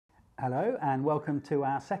Hello and welcome to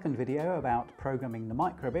our second video about programming the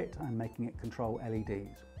microbit and making it control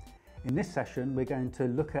LEDs. In this session we're going to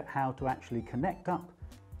look at how to actually connect up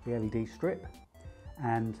the LED strip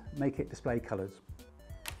and make it display colours.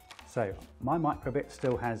 So my microbit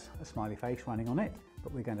still has a smiley face running on it,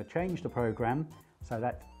 but we're going to change the program so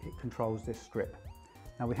that it controls this strip.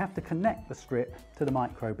 Now we have to connect the strip to the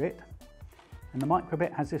microbit, and the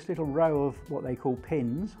microbit has this little row of what they call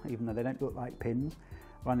pins, even though they don't look like pins,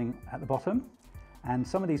 running at the bottom, and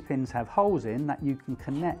some of these pins have holes in that you can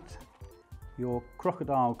connect your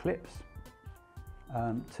crocodile clips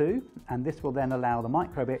to, and this will then allow the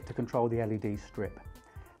microbit to control the LED strip.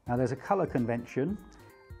 Now there's a color convention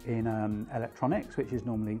in electronics, which is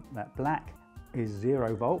normally that black is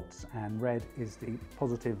 0 volts and red is the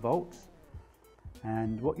positive volts,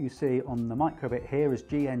 and what you see on the microbit here is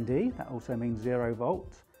GND. That also means 0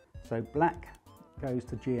 volts. So black goes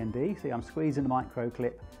to GND. See, I'm squeezing the micro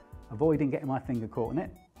clip, avoiding getting my finger caught in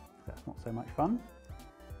it. That's not so much fun.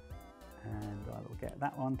 And I will get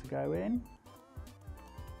that one to go in.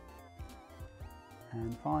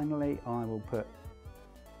 And finally, I will put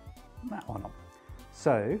that one on.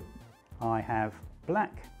 So I have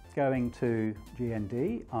black going to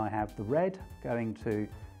GND, I have the red going to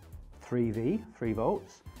 3V, 3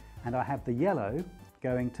 volts, and I have the yellow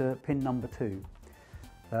going to pin number 2.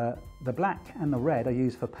 The black and the red are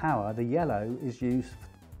used for power. The yellow is used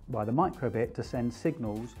by the microbit to send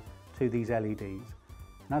signals to these LEDs.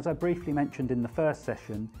 And as I briefly mentioned in the first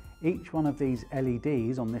session, each one of these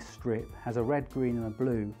LEDs on this strip has a red, green and a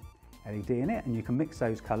blue LED in it, and you can mix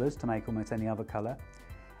those colours to make almost any other colour.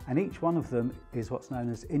 And each one of them is what's known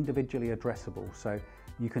as individually addressable, so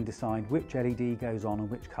you can decide which LED goes on and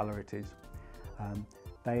which colour it is.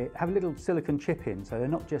 They have a little silicon chip in, so they're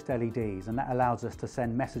not just LEDs, and that allows us to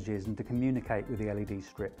send messages and to communicate with the LED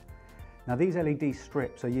strip. Now these LED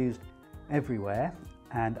strips are used everywhere,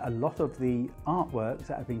 and a lot of the artworks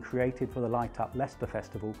that have been created for the Light Up Leicester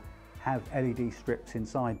festival have LED strips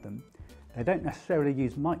inside them. They don't necessarily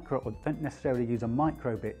use a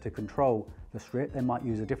microbit to control the strip. They might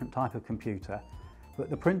use a different type of computer,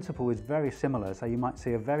 but the principle is very similar. So you might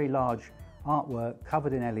see a very large artwork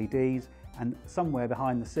covered in LEDs, and somewhere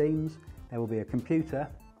behind the scenes there will be a computer,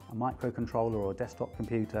 a microcontroller or a desktop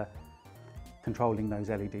computer controlling those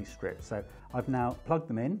LED strips. So I've now plugged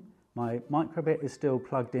them in. My microbit is still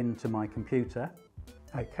plugged into my computer.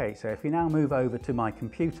 Okay, so if you now move over to my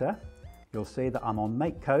computer, you'll see that I'm on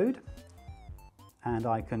Make Code, and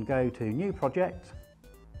I can go to New Project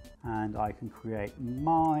and I can create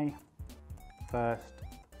my first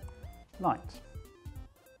light.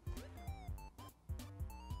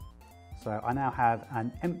 So I now have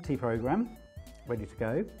an empty program ready to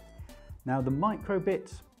go. Now the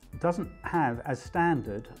microbit doesn't have as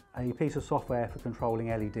standard a piece of software for controlling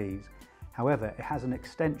LEDs. However, it has an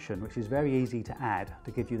extension which is very easy to add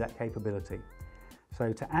to give you that capability.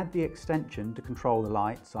 So to add the extension to control the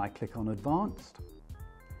lights, I click on Advanced,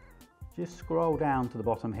 just scroll down to the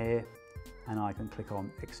bottom here, and I can click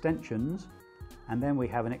on Extensions, and then we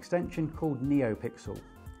have an extension called NeoPixel.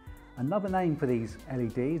 Another name for these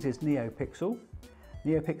LEDs is NeoPixel.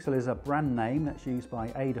 NeoPixel is a brand name that's used by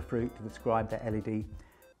Adafruit to describe their LED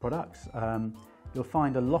products. You'll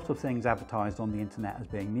find a lot of things advertised on the internet as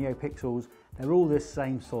being NeoPixels. They're all this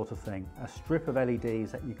same sort of thing, a strip of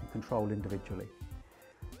LEDs that you can control individually.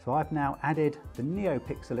 So I've now added the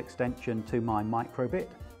NeoPixel extension to my microbit,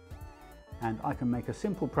 and I can make a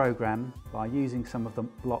simple program by using some of the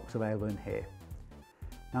blocks available in here.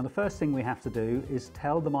 Now the first thing we have to do is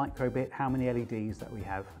tell the microbit how many LEDs that we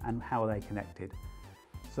have and how are they connected.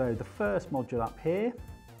 So the first module up here,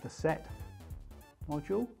 the set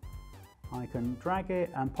module, I can drag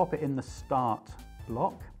it and pop it in the start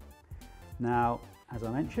block. Now, as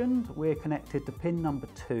I mentioned, we're connected to pin number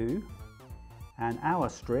 2, and our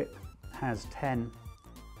strip has 10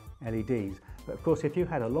 LEDs. But of course, if you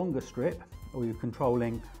had a longer strip, or you're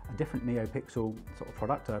controlling a different NeoPixel sort of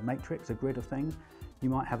product, a matrix, a grid of things, you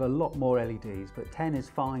might have a lot more LEDs, but 10 is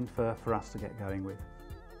fine for us to get going with.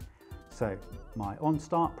 So my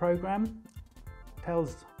on-start program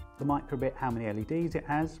tells the microbit how many LEDs it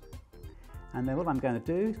has, and then what I'm going to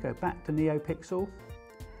do is go back to NeoPixel,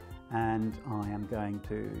 and I am going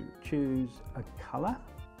to choose a colour,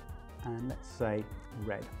 and let's say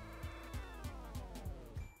red.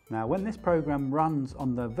 Now when this program runs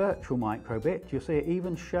on the virtual microbit, you'll see it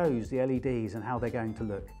even shows the LEDs and how they're going to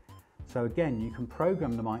look. So again, you can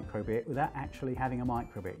program the microbit without actually having a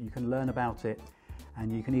microbit. You can learn about it,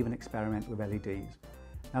 and you can even experiment with LEDs.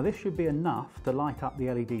 Now this should be enough to light up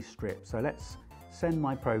the LED strip. So let's send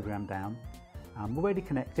my program down. I'm already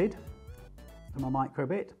connected to my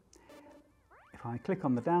microbit. If I click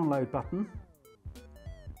on the download button,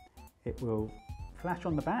 it will flash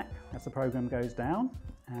on the back as the program goes down,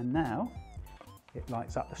 and now it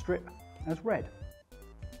lights up the strip as red.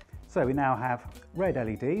 So we now have red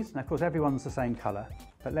LEDs, and of course everyone's the same colour,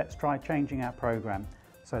 but let's try changing our program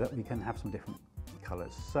so that we can have some different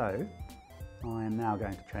colours. So I am now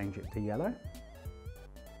going to change it to yellow.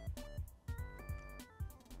 The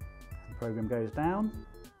program goes down,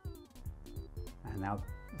 and now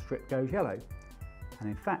the strip goes yellow. And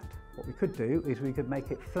in fact, what we could do is we could make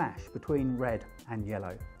it flash between red and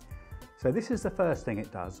yellow. So this is the first thing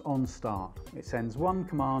it does on start. It sends one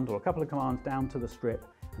command or a couple of commands down to the strip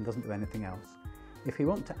and doesn't do anything else. If we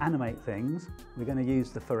want to animate things, we're going to use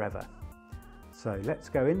the forever. So let's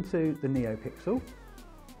go into the NeoPixel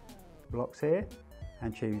blocks here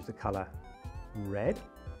and choose the colour red.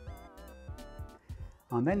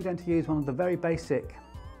 I'm then going to use one of the very basic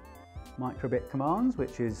microbit commands,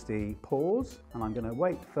 which is the pause, and I'm going to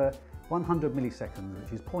wait for 100 milliseconds,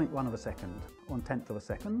 which is 0.1 of a second, 1/10 of a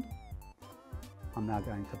second. I'm now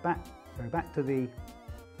going to go back to the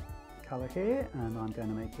colour here, and I'm going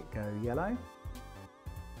to make it go yellow.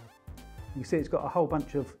 You see it's got a whole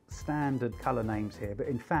bunch of standard colour names here, but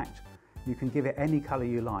in fact you can give it any colour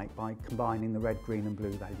you like by combining the red, green and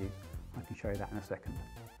blue values. I can show you that in a second.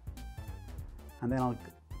 And then I'll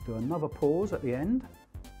do another pause at the end.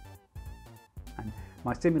 And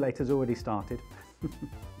my simulator's already started.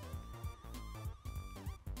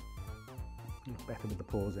 Better with the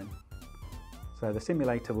pause in. So the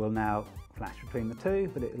simulator will now flash between the two,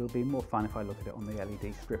 but it'll be more fun if I look at it on the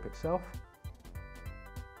LED strip itself.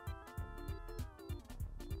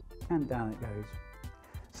 And down it goes.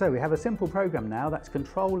 So we have a simple program now that's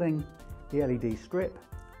controlling the LED strip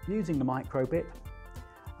using the microbit.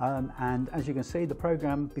 And as you can see, the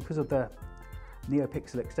program, because of the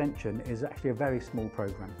NeoPixel extension, is actually a very small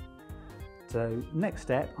program. So next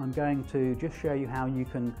step, I'm going to just show you how you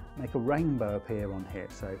can make a rainbow appear on here,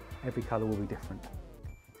 so every colour will be different.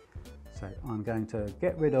 So I'm going to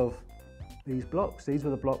get rid of these blocks. These were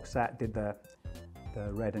the blocks that did the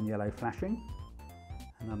red and yellow flashing.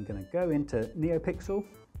 And I'm going to go into NeoPixel,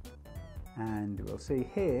 and we'll see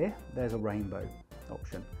here there's a rainbow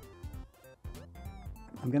option.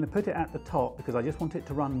 I'm going to put it at the top because I just want it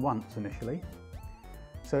to run once initially.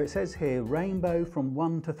 So it says here rainbow from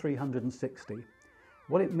 1 to 360.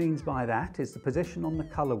 What it means by that is the position on the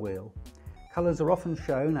colour wheel. Colours are often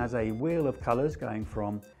shown as a wheel of colours going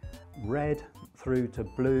from red through to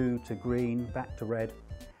blue to green back to red.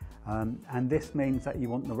 And this means that you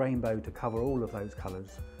want the rainbow to cover all of those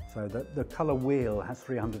colours, so that the colour wheel has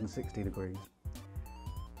 360 degrees.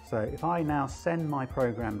 So if I now send my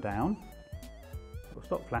program down, it will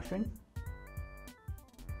stop flashing,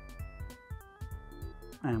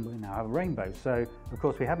 and we now have a rainbow. So of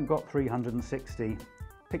course we haven't got 360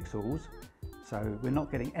 pixels, so we're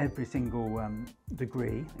not getting every single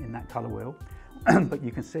degree in that colour wheel, but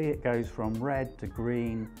you can see it goes from red to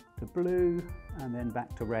green to blue and then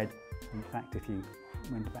back to red. In fact, if you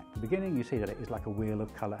went back to the beginning, you see that it is like a wheel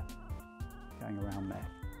of colour going around there.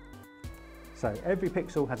 So every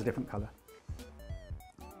pixel has a different colour.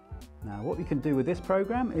 Now what we can do with this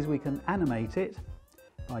program is we can animate it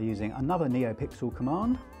by using another NeoPixel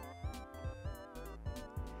command,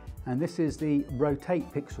 and this is the rotate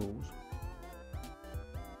pixels.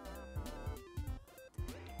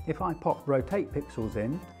 If I pop rotate pixels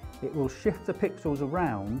in, it will shift the pixels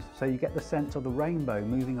around so you get the sense of the rainbow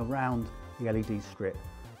moving around the LED strip.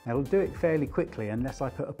 Now it'll do it fairly quickly unless I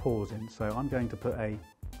put a pause in, so I'm going to put a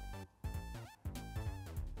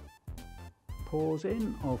pause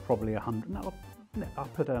in of probably 100, no, I'll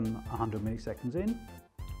put 100 milliseconds in.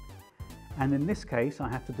 And in this case I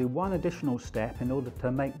have to do one additional step in order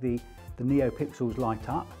to make the NeoPixels light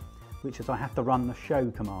up, which is I have to run the show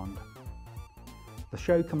command. The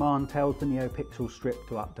show command tells the NeoPixel strip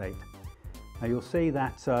to update. Now you'll see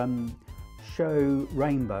that show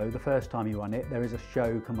rainbow, the first time you run it, there is a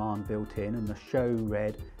show command built in, and the show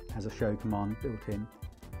red has a show command built in.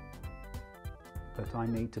 But I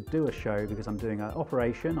need to do a show because I'm doing an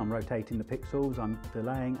operation, I'm rotating the pixels, I'm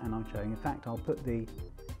delaying and I'm showing. In fact, I'll put the,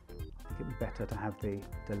 I think it'd be better to have the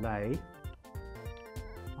delay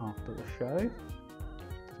after the show.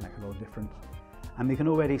 Does make a lot of difference. And we can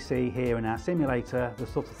already see here in our simulator the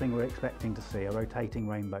sort of thing we're expecting to see, a rotating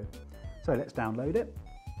rainbow. So let's download it.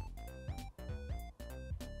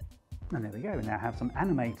 And there we go, we now have some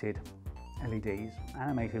animated LEDs,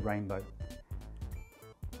 animated rainbow.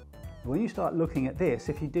 When you start looking at this,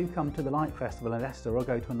 if you do come to the Light Festival in Leicester or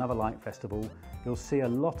go to another Light Festival, you'll see a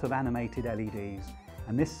lot of animated LEDs.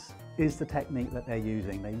 And this is the technique that they're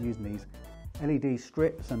using. They're using these LED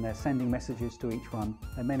strips and they're sending messages to each one.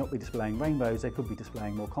 They may not be displaying rainbows, they could be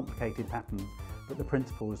displaying more complicated patterns, but the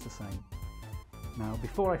principle is the same. Now,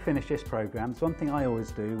 before I finish this program, there's one thing I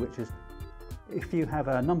always do, which is if you have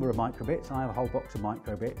a number of microbits, I have a whole box of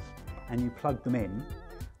microbits, and you plug them in,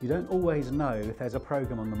 you don't always know if there's a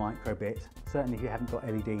program on the microbit, certainly if you haven't got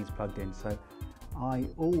LEDs plugged in. So I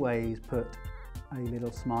always put a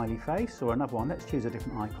little smiley face or another one. Let's choose a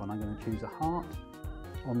different icon. I'm going to choose a heart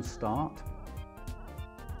on start,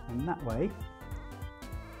 and that way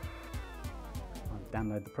I'll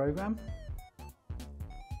download the program.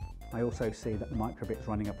 I also see that the microbit is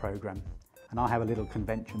running a program, and I have a little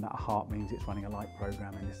convention that a heart means it's running a light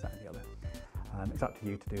program and this, that and the other. It's up to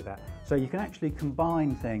you to do that. So you can actually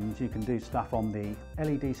combine things. You can do stuff on the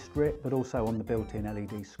LED strip but also on the built-in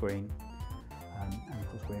LED screen. And of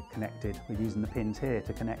course we're connected, we're using the pins here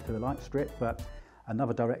to connect to the light strip, but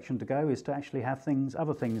another direction to go is to actually have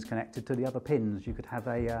other things connected to the other pins. You could have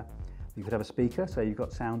a speaker, so you've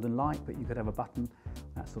got sound and light, but you could have a button,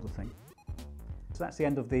 that sort of thing. So that's the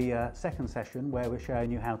end of the second session, where we're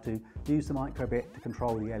showing you how to use the microbit to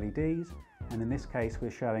control the LEDs, and in this case we're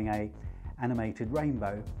showing an animated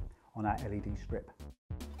rainbow on our LED strip.